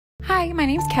Hi, my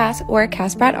name's Cass, or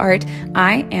Cass Brat Art.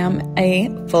 I am a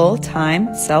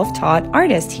full-time self-taught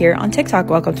artist here on TikTok.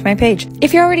 Welcome to my page.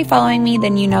 If you're already following me,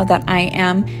 then you know that I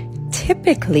am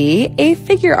typically a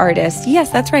figure artist. Yes,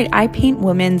 that's right. I paint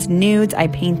women's nudes. I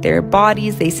paint their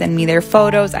bodies. They send me their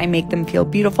photos. I make them feel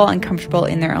beautiful and comfortable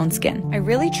in their own skin. I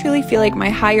really truly feel like my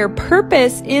higher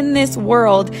purpose in this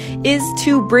world is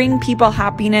to bring people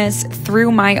happiness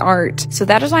through my art. So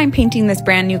that is why I'm painting this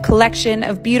brand new collection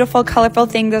of beautiful, colorful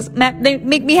things that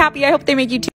make me happy. I hope they make you too.